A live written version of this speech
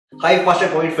Hi Fast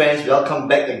Track Point friends, welcome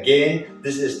back again.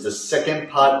 This is the second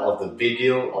part of the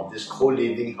video of this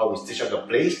co-living, how we stitch out the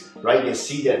place. Right, you can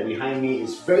see that behind me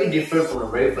is very different from the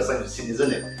very first time you've seen,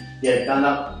 isn't it? We have done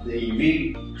up the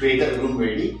recreated room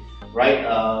already. Right,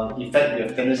 in fact,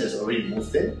 the tenants has already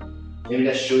moved in. Let me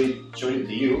just show it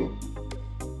to you.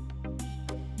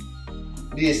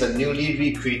 This is a newly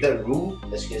recreated room.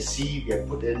 As you can see, we have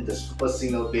put in the super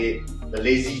single bed, the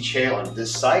lazy chair on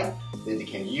this side that you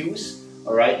can use.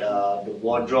 Alright, the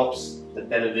wardrobes, the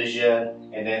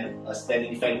television, and then a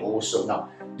standing fan also. Now,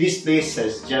 this place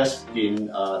has just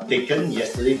been taken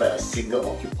yesterday by a single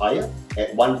occupier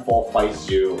at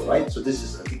 1450, right? So this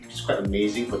is, I think, it's quite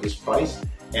amazing for this price.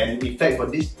 And in fact, for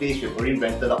this place, we've already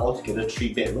rented out altogether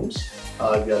 3 bedrooms. We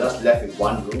are just left with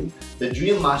 1 room. The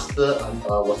junior master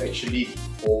was actually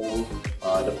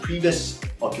the previous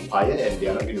occupier, and they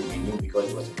are not going to renew because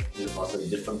it was a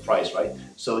different price, right?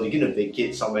 So they're going to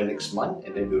vacate somewhere next month,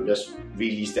 and then we'll just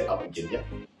release that up again, yeah?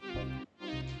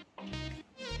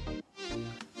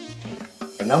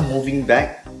 And now moving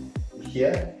back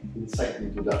here, inside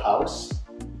into the house.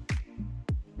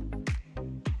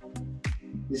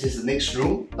 This is the next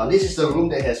room. Now this is the room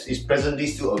that is presently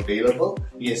still available.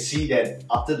 You can see that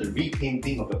after the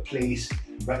repainting of the place,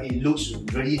 right, it looks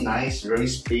very nice, very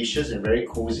spacious and very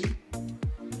cozy.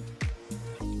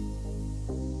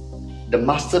 The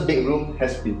master bedroom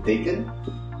has been taken.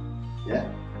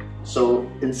 Yeah. So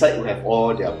inside we have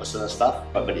all their personal stuff,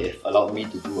 but they have allowed me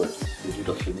to do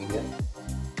the filming here.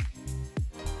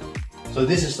 So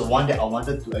this is the one that I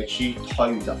wanted to actually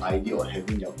toy with the idea of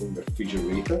having their own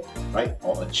refrigerator, right?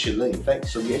 Or a chiller in fact.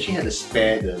 So we actually had a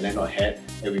spare the landlord had,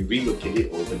 and we relocated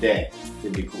it over there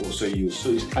that we could also use.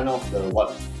 So it's kind of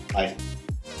what I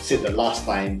said the last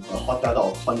time, a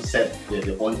hotel concept. They have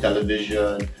their own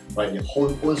television, right? Their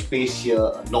whole own space here,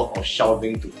 a lot of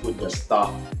shelving to put their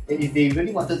stuff. And if they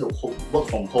really wanted to work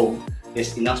from home,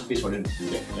 there's enough space for them to do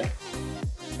that. Yeah?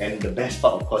 And the best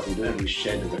part, of course, you don't have to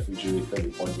share the refrigerator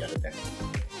with all the other tenants.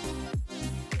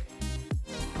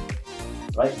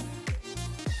 Right?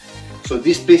 So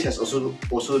this place has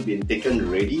also been taken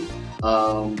already.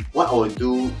 What I will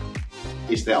do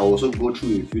is that I'll also go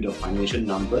through with you the financial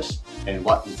numbers and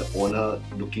what is the owner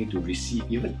looking to receive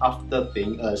even after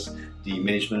paying us the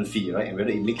management fee, right? And whether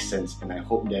it makes sense. And I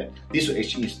hope that this will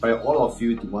actually inspire all of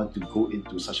you to want to go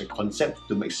into such a concept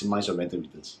to maximize your rental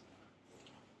returns.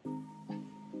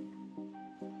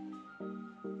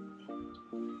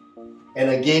 And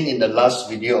again, in the last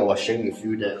video, I was sharing with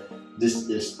you that this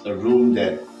is a room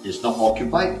that is not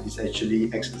occupied. It actually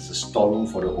acts as a storeroom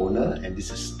for the owner, and this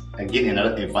is again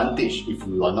another advantage if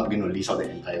you are not going to lease out the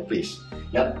entire place.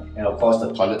 Yep. And of course,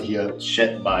 the toilet here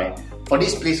shared by. For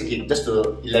this place, okay, just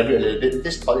to elaborate a little bit,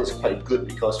 this toilet is quite good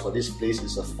because for this place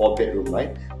it's a 4-bedroom,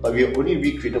 right? But we have only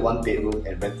recreated 1 bedroom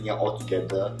and renting it all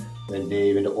together when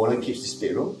the owner keeps this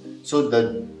bedroom. So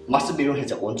the master bedroom has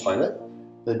their own toilet.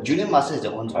 The junior master has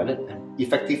their own toilet, and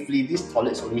effectively this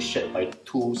toilet is only shared by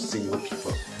 2 single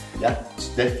people. Yeah,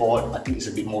 so therefore I think it's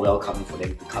a bit more welcoming for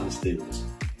them to come and stay with us.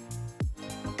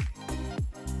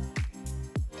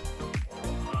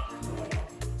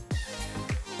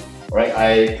 Alright,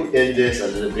 I put in this a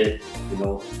little bit,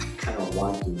 kind of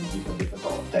want to give a different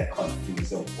type of decor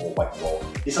feels or white wall.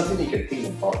 It's something that you can think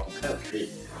about to kind of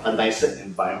create a nicer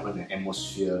environment and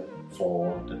atmosphere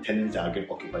for the tenants that are going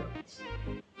to occupy the place.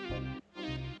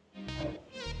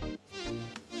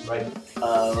 Right.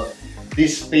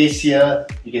 This space here,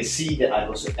 you can see that I've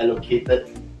also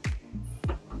allocated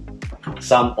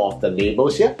some of the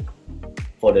labels here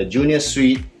for the junior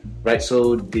suite, right?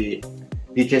 So they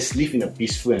just live in a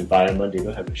peaceful environment. They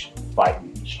don't have to fight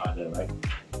with each other, right?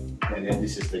 And then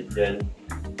this is the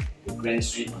grand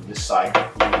suite on this side.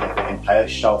 We have the entire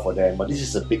shelf for them, but this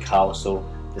is a big house, so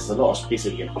there's a lot of space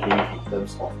that you can play with in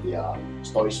terms of their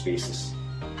storage spaces.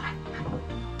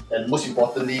 And most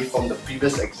importantly, from the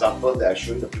previous example that I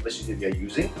showed you, the previous unit we are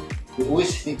using, you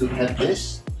always need to have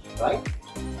this, right?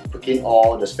 Put in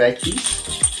all the spare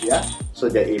keys, yeah? So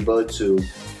they're able to,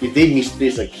 if they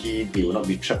misplace a key, they will not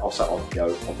be trapped outside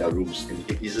of their rooms, and you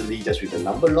can easily just with the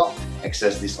number lock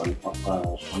access this on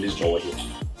this drawer here.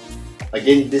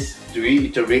 Again, to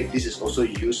reiterate, this is also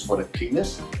used for the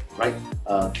cleaners, right?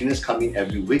 Cleaners come in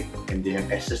every week and they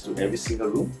have access to every single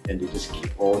room, and they just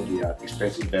keep all their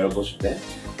expensive variables with them.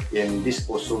 And this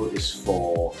also is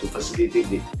to facilitate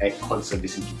the aircon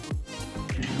servicing people.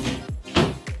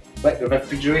 Right, the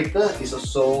refrigerator is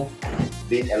also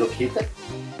being allocated.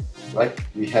 Right,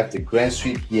 we have the grand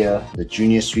suite here, the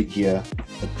junior suite here,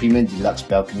 the premium deluxe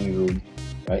balcony room,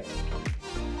 right?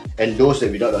 And those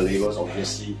that without the labels,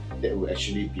 obviously, that will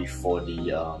actually be for the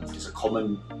just a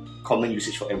common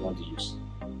usage for everyone to use.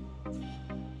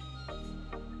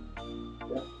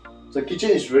 Yeah. So the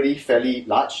kitchen is really fairly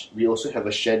large. We also have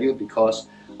a schedule because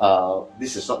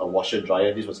this is not a washer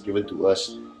dryer. This was given to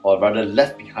us, or rather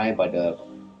left behind by the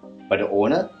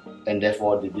owner, and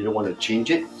therefore they didn't want to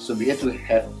change it. So we have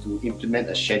to implement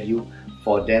a schedule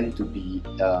for them to be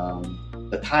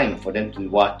the time for them to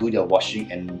do their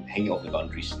washing and hanging of the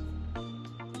laundries.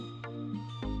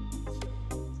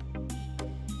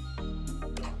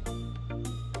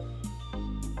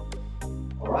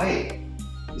 Alright,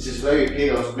 this is where we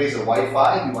place the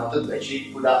Wi-Fi. We wanted to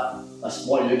actually put up a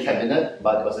small little cabinet,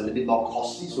 but it was a little bit more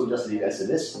costly, so just leave it as it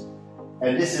is.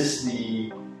 And this is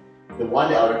the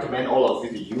one that I recommend all of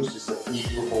you to use. Is the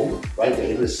eView Home, right? You're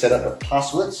able to set up the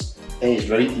passwords, and it's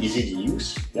very easy to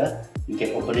use. Yeah, you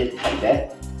can open it like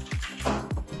that.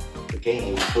 Okay, and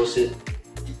you close it.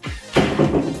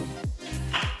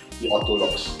 The auto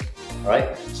locks.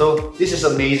 Alright, so this is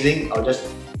amazing. I'll just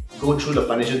go through the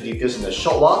financial details in a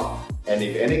short while, and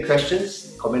if you have any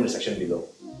questions, comment in the section below.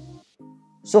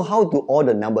 So how do all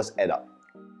the numbers add up?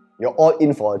 You're all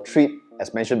in for a treat.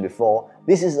 As mentioned before,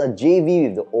 this is a JV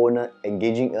with the owner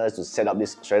engaging us to set up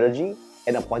this strategy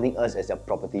and appointing us as their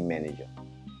property manager.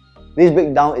 This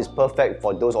breakdown is perfect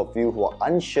for those of you who are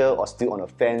unsure or still on the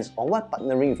fence on what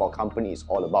partnering with our company is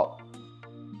all about.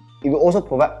 It will also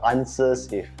provide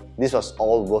answers if this was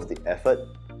all worth the effort.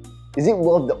 Is it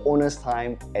worth the owner's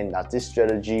time, and does this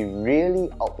strategy really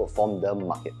outperform the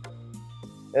market?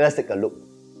 Let us take a look.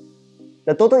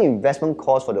 The total investment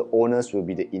cost for the owners will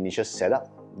be the initial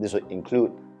setup. This will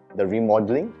include the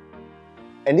remodeling,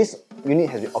 and this unit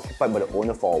has been occupied by the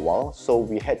owner for a while, so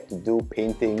we had to do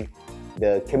painting,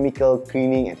 the chemical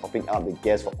cleaning and topping up the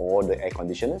gas for all the air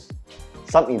conditioners,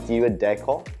 some interior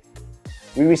decor.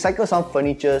 We recycled some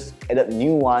furniture, added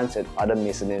new ones and other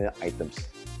miscellaneous items,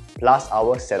 plus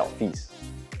our setup fees,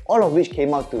 all of which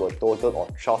came out to a total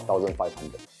of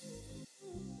 12,500.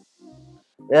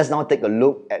 Let us now take a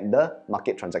look at the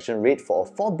market transaction rate for a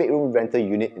 4-bedroom rental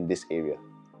unit in this area.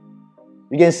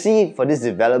 You can see for this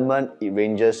development, it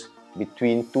ranges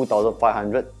between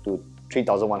 2,500 to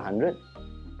 3,100,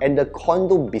 and the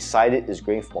condo beside it is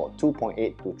going for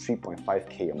 2.8 to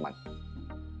 3.5k a month.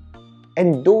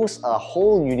 And those are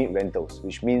whole unit rentals,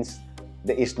 which means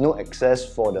there is no access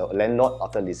for the landlord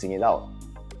after leasing it out.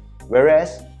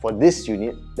 Whereas for this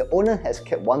unit, the owner has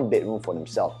kept 1 bedroom for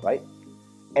themselves, right?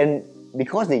 And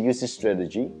because they use this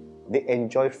strategy, they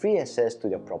enjoy free access to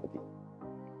their property.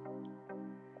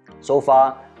 So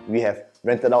far, we have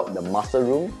rented out the master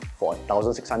room for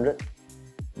 1,600,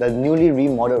 the newly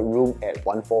remodeled room at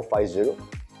 1,450.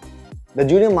 The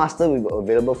junior master will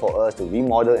be available for us to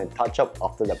remodel and touch up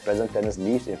after the present tenant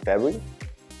leaves in February,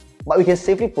 but we can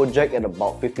safely project at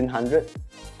about 1,500,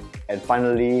 and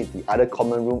finally the other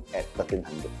common room at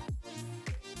 1,300.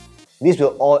 This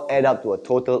will all add up to a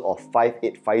total of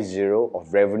 5,850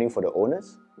 of revenue for the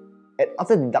owners, and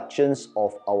after deductions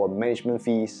of our management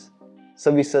fees,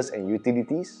 services and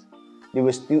utilities, they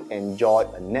will still enjoy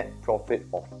a net profit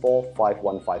of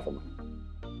 4,515 a month.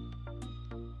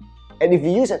 And if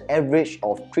you use an average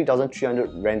of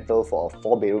 3,300 rental for a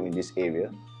 4-bedroom in this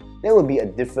area, there will be a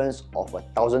difference of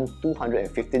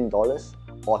 $1,215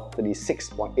 or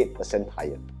 36.8%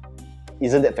 higher.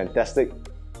 Isn't that fantastic?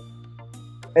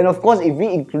 And of course, if we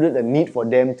included the need for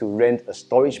them to rent a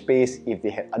storage space if they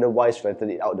had otherwise rented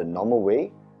it out the normal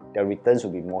way, their returns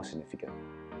will be more significant.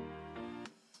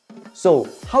 So,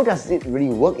 how does it really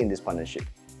work in this partnership?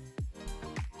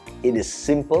 It is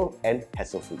simple and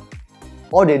hassle-free.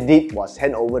 All they did was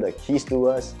hand over the keys to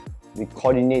us, we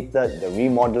coordinated the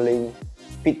remodeling,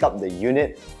 picked up the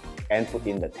unit, and put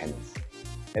in the tenants.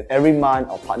 And every month,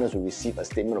 our partners will receive a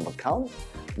statement of account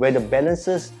where the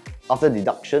balances after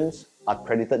deductions are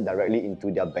credited directly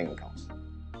into their bank accounts.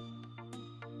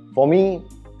 For me,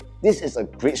 this is a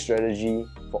great strategy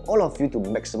for all of you to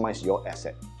maximize your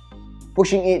asset,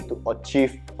 pushing it to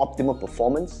achieve optimal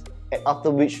performance, and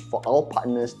after which for our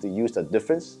partners to use the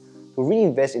difference to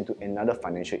reinvest into another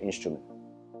financial instrument.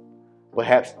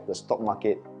 Perhaps the stock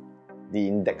market, the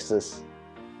indexes,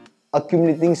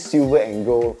 accumulating silver and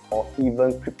gold, or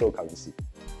even cryptocurrency.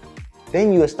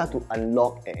 Then you will start to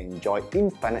unlock and enjoy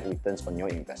infinite returns on your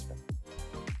investment.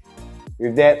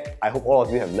 With that, I hope all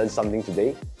of you have learned something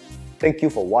today. Thank you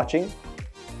for watching.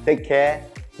 Take care,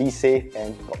 be safe,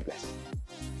 and God bless.